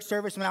a church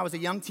service when I was a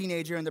young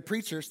teenager, and the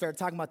preacher started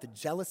talking about the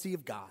jealousy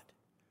of God.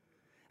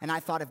 And I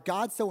thought, if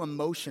God's so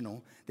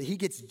emotional that he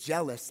gets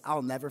jealous,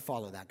 I'll never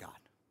follow that God.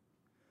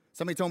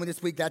 Somebody told me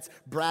this week that's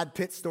Brad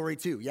Pitt's story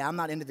too. Yeah, I'm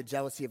not into the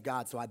jealousy of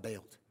God, so I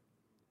bailed.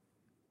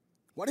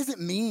 What does it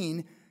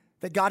mean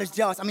that God is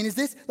jealous? I mean,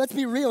 let's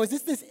be real, is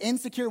this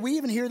insecure? We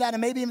even hear that, and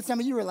maybe even some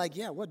of you are like,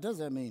 yeah, what does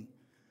that mean?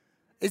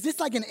 Is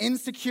this like an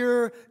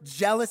insecure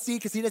jealousy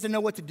because he doesn't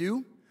know what to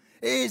do?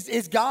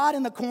 Is God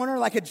in the corner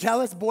like a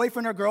jealous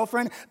boyfriend or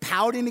girlfriend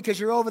pouting because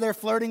you're over there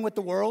flirting with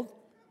the world?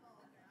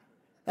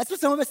 That's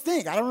what some of us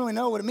think. I don't really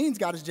know what it means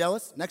God is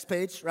jealous. Next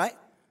page, right?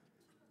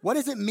 What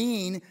does it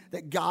mean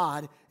that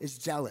God is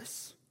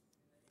jealous?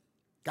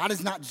 God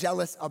is not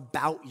jealous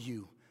about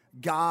you.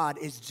 God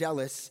is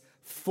jealous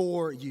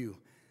for you.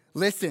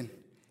 Listen,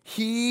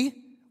 he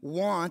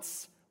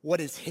wants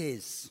what is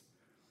his.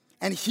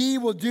 And he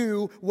will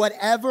do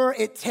whatever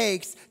it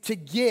takes to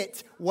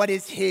get what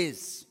is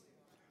his.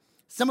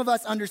 Some of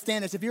us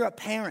understand this. If you're a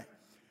parent,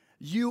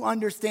 you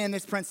understand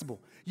this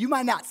principle. You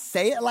might not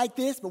say it like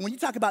this, but when you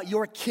talk about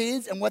your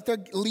kids and what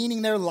they're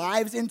leaning their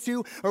lives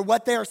into or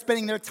what they are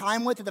spending their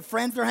time with or the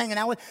friends they're hanging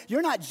out with,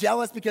 you're not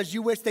jealous because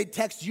you wish they'd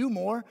text you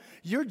more.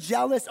 You're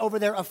jealous over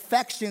their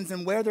affections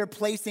and where they're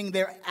placing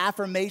their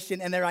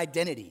affirmation and their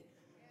identity.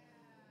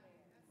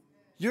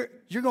 You're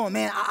going,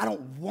 man, I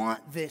don't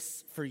want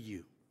this for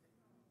you.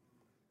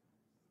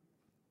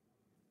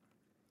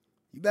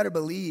 You better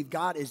believe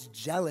God is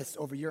jealous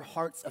over your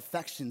heart's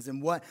affections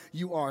and what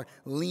you are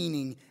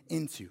leaning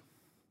into.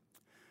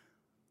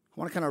 I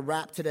want to kind of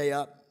wrap today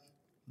up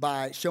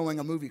by showing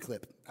a movie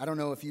clip. I don't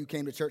know if you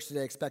came to church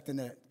today expecting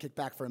to kick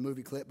back for a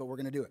movie clip, but we're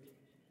going to do it.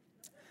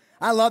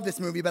 I love this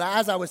movie, but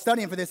as I was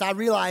studying for this, I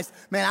realized,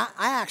 man,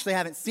 I actually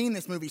haven't seen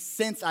this movie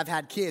since I've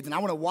had kids, and I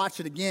want to watch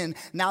it again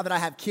now that I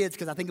have kids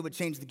because I think it would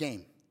change the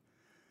game.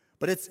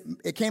 But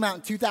it came out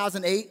in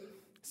 2008.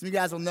 Some of you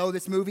guys will know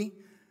this movie,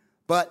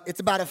 but it's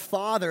about a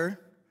father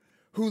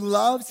who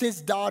loves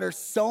his daughter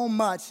so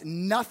much,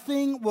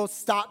 nothing will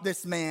stop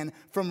this man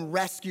from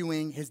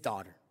rescuing his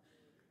daughter.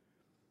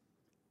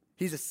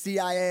 He's a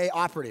CIA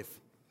operative.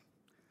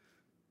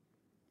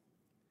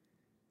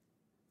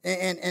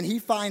 And he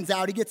finds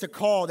out, he gets a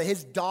call that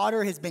his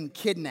daughter has been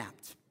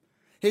kidnapped.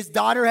 His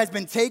daughter has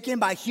been taken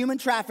by human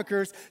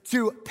traffickers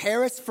to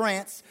Paris,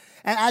 France.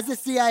 And as a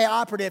CIA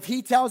operative,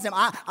 he tells him,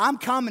 I'm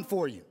coming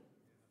for you.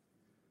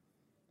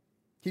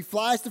 He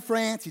flies to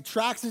France. He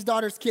tracks his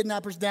daughter's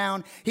kidnappers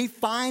down. He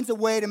finds a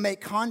way to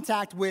make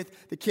contact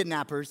with the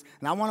kidnappers.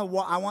 And I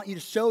want you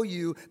to show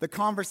you the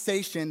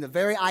conversation, the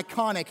very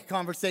iconic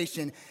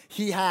conversation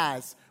he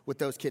has with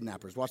those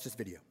kidnappers. Watch this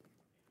video.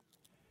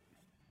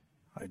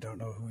 I don't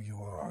know who you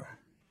are.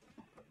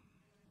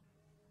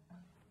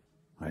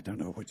 I don't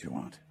know what you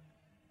want.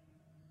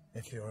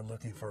 If you are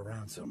looking for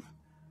ransom,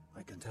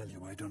 I can tell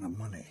you I don't have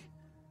money.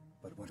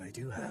 But what I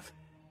do have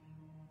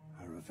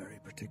are a very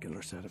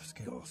particular set of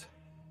skills.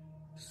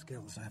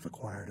 Skills I've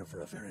acquired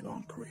over a very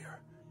long career.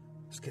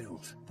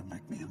 Skills that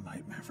make me a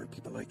nightmare for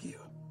people like you.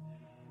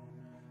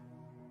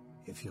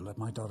 If you let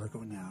my daughter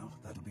go now,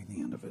 that'll be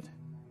the end of it.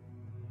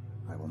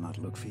 I will not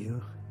look for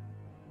you.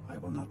 I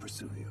will not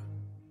pursue you.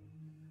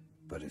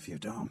 But if you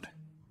don't,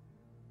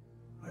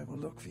 I will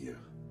look for you.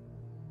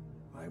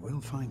 I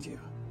will find you.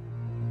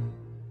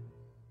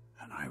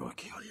 And I will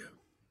kill you.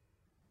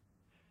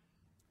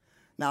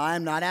 Now, I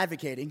am not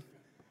advocating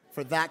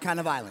for that kind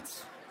of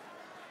violence.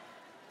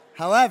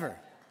 However,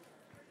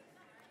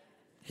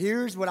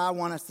 here's what I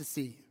want us to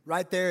see.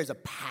 Right there is a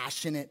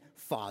passionate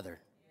father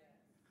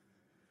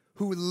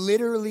who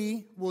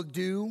literally will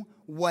do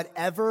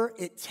whatever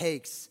it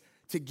takes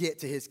to get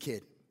to his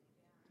kid.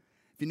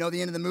 If you know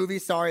the end of the movie,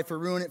 sorry if I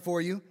ruin it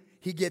for you,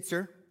 he gets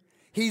her.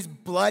 He's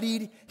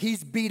bloodied,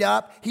 he's beat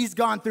up, he's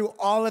gone through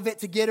all of it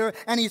to get her,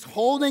 and he's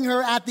holding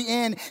her at the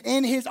end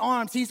in his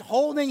arms. He's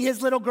holding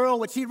his little girl,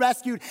 which he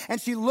rescued, and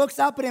she looks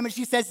up at him and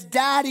she says,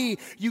 "Daddy,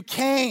 you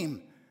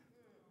came."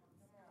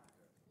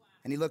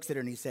 And he looks at her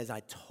and he says, "I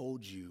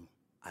told you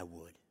I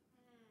would."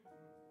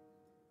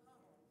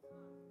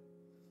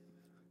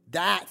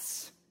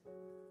 That's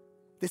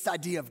this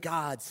idea of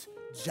God's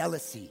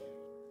jealousy.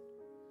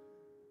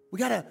 We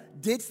got to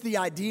ditch the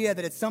idea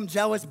that it's some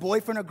jealous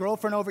boyfriend or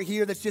girlfriend over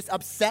here that's just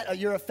upset at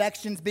your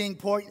affections being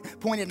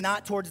pointed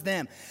not towards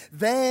them.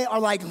 They are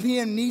like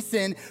Liam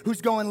Neeson,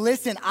 who's going,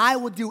 "Listen, I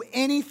will do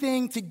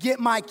anything to get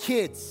my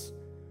kids.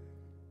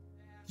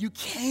 You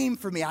came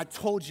for me. I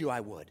told you I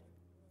would."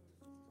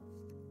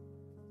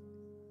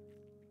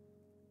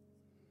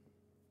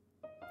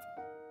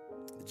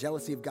 The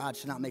jealousy of God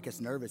should not make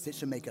us nervous. It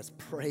should make us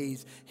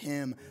praise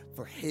him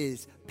for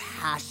his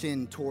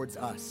passion towards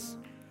us.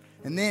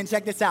 And then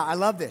check this out. I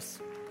love this.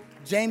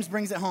 James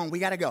brings it home. We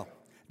got to go.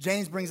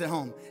 James brings it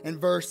home in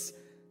verse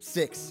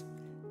 6.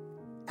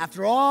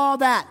 After all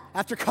that,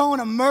 after calling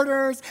them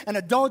murderers and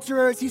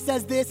adulterers, he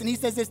says this, and he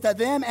says this to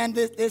them and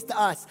this to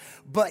us.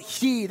 But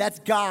he, that's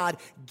God,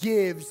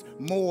 gives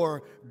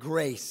more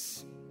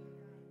grace.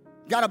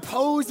 God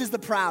opposes the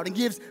proud and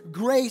gives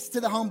grace to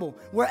the humble.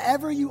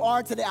 Wherever you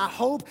are today, I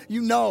hope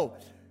you know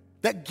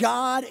that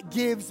God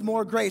gives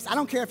more grace. I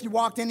don't care if you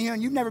walked in here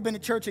and you've never been to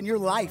church in your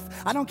life.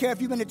 I don't care if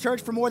you've been to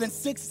church for more than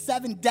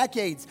 6-7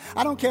 decades.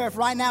 I don't care if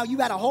right now you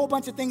had a whole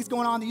bunch of things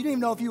going on that you didn't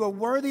even know if you were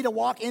worthy to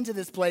walk into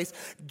this place.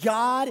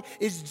 God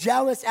is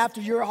jealous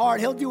after your heart.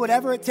 He'll do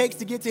whatever it takes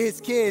to get to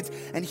his kids,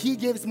 and he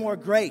gives more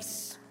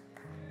grace.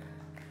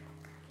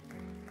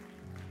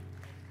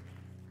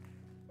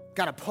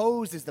 God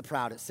opposes the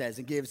proud, it says,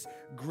 and gives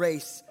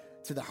grace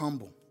to the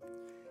humble.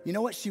 You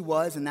know what she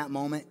was in that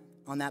moment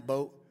on that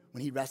boat?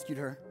 When he rescued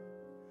her,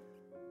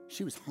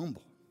 she was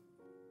humble.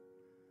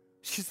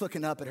 She's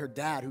looking up at her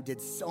dad who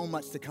did so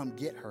much to come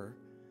get her.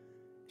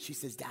 She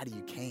says, "Daddy,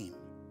 you came."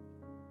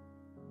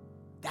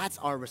 That's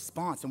our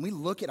response. And we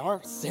look at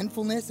our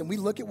sinfulness and we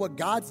look at what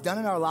God's done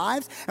in our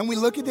lives and we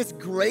look at this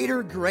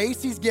greater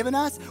grace he's given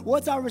us.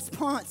 What's our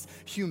response?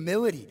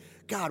 Humility.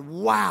 God,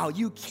 wow,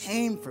 you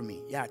came for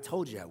me. Yeah, I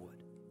told you I would.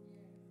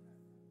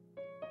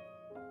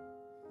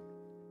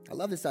 I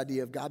love this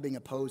idea of God being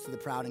opposed to the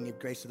proud and give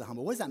grace to the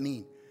humble. What does that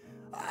mean?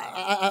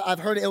 I've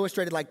heard it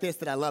illustrated like this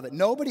that I love it.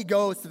 Nobody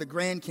goes to the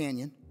Grand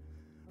Canyon,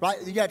 right?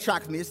 You got to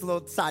track with me. This is a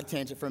little side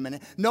tangent for a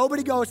minute.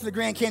 Nobody goes to the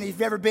Grand Canyon. If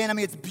you've ever been, I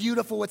mean, it's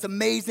beautiful. It's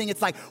amazing.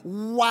 It's like,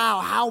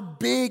 wow, how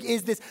big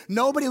is this?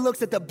 Nobody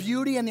looks at the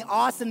beauty and the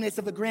awesomeness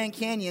of the Grand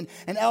Canyon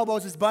and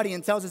elbows his buddy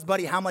and tells his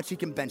buddy how much he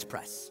can bench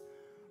press,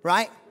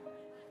 right?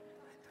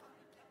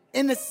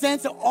 In the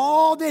sense of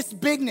all this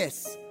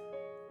bigness,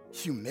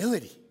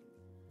 humility.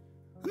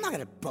 I'm not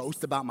going to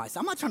boast about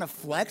myself. I'm not trying to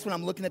flex when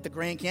I'm looking at the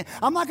Grand Canyon.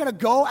 I'm not going to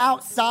go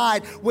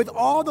outside with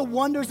all the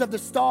wonders of the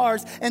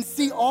stars and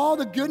see all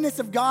the goodness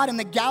of God in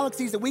the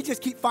galaxies that we just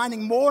keep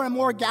finding more and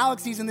more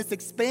galaxies in this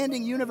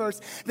expanding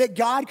universe that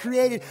God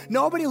created.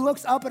 Nobody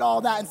looks up at all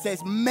that and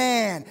says,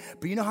 "Man,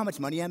 but you know how much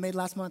money I made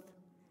last month?"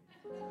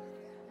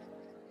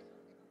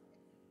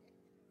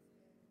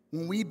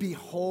 When we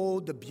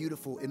behold the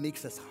beautiful, it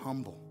makes us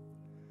humble.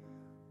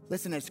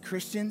 Listen, as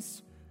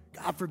Christians,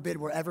 God forbid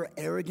we're ever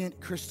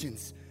arrogant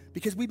Christians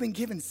because we've been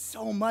given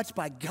so much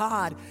by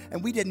God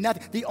and we did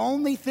nothing. The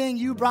only thing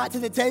you brought to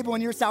the table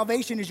in your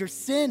salvation is your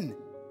sin.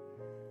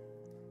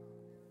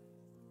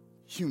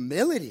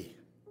 Humility.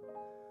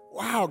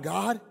 Wow,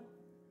 God.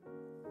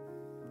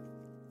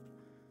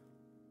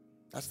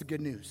 That's the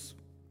good news.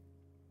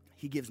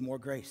 He gives more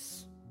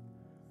grace.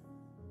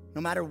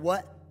 No matter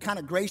what kind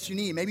of grace you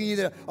need. Maybe you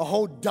need a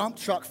whole dump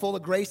truck full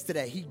of grace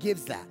today. He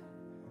gives that.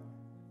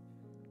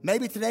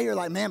 Maybe today you're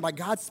like, man, by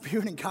God's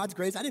Spirit and God's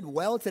grace, I did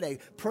well today.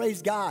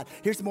 Praise God.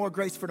 Here's some more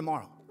grace for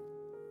tomorrow.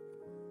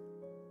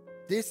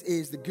 This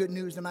is the good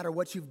news. No matter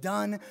what you've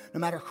done, no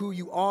matter who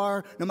you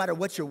are, no matter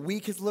what your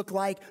week has looked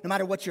like, no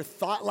matter what your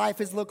thought life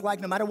has looked like,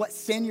 no matter what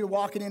sin you're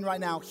walking in right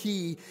now,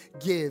 He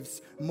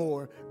gives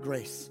more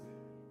grace.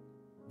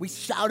 We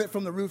shout it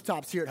from the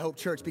rooftops here at Hope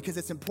Church because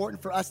it's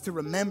important for us to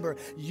remember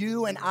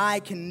you and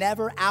I can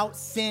never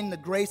out-sin the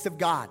grace of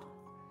God.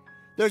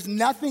 There's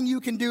nothing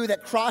you can do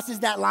that crosses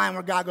that line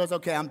where God goes,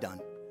 okay, I'm done.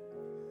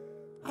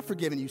 I've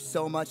forgiven you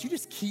so much. You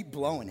just keep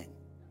blowing it.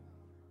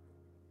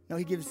 No,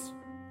 He gives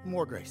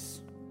more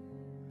grace.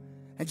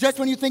 And just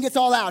when you think it's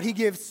all out, He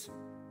gives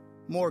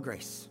more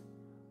grace.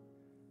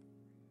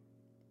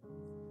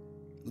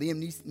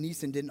 Liam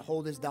Neeson didn't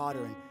hold his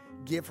daughter and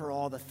give her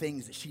all the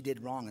things that she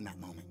did wrong in that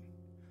moment.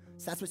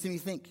 So that's what you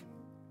think.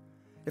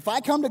 If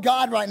I come to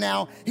God right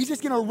now, He's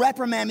just going to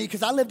reprimand me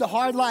because I lived a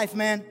hard life,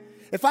 man.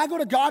 If I go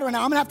to God right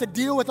now, I'm going to have to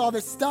deal with all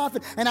this stuff,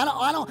 and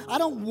I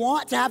don't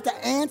want to have to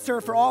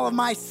answer for all of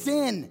my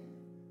sin.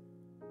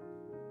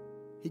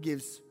 He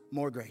gives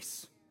more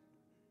grace.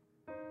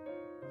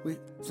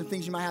 Some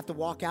things you might have to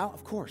walk out,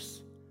 of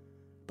course.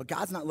 But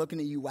God's not looking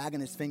at you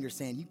wagging His finger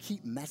saying, you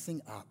keep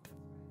messing up.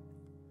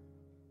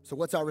 So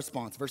what's our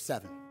response? Verse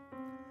 7.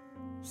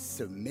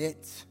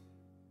 Submit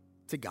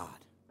to God.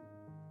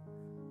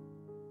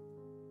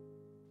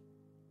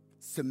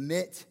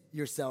 Submit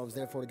yourselves,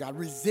 therefore, to God.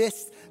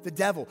 Resist the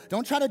devil.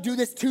 Don't try to do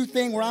this two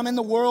thing where I'm in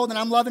the world and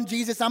I'm loving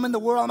Jesus. I'm in the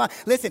world.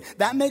 Listen,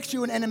 that makes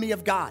you an enemy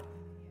of God.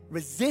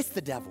 Resist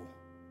the devil,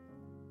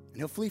 and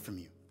he'll flee from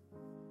you.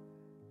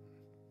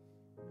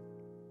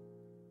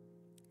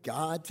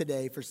 God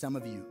today, for some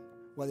of you,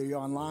 whether you're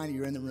online or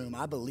you're in the room,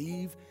 I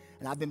believe,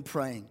 and I've been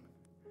praying,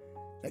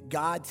 that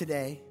God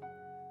today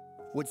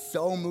would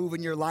so move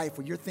in your life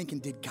where you're thinking,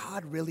 did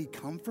God really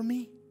come for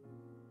me?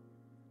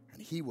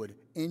 And He would,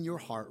 in your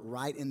heart,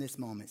 right in this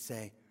moment,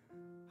 say,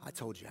 I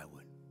told you I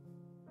would.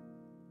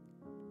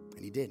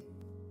 And He did.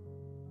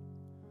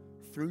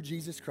 Through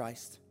Jesus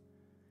Christ,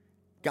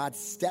 God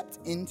stepped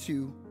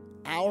into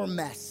our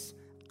mess,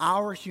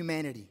 our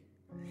humanity.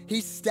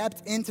 He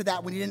stepped into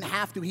that when He didn't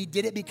have to. He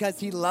did it because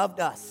He loved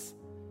us.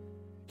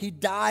 He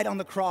died on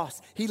the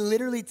cross. He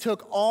literally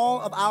took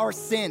all of our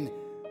sin.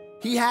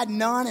 He had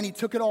none and He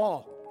took it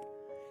all.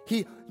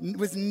 He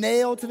was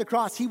nailed to the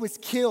cross. He was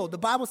killed. The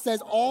Bible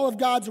says all of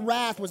God's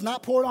wrath was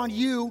not poured on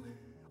you.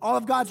 All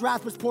of God's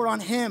wrath was poured on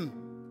Him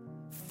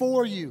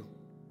for you.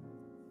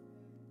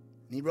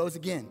 And He rose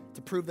again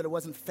to prove that it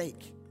wasn't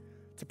fake,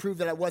 to prove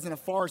that it wasn't a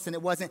farce and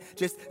it wasn't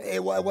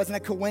a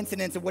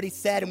coincidence of what He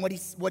said and what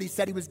he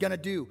said He was going to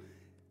do.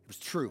 It was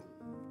true.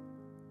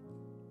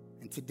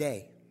 And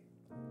today,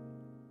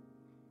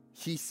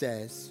 He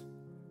says,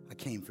 I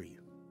came for you.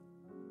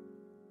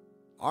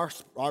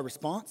 Our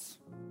response?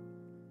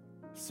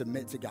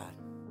 Submit to God.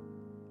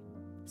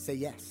 Say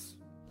yes.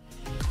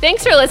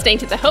 Thanks for listening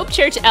to the Hope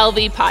Church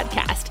LV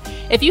podcast.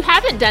 If you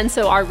haven't done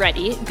so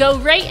already, go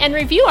rate and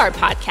review our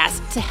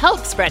podcast to help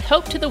spread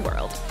hope to the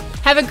world.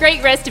 Have a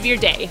great rest of your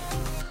day.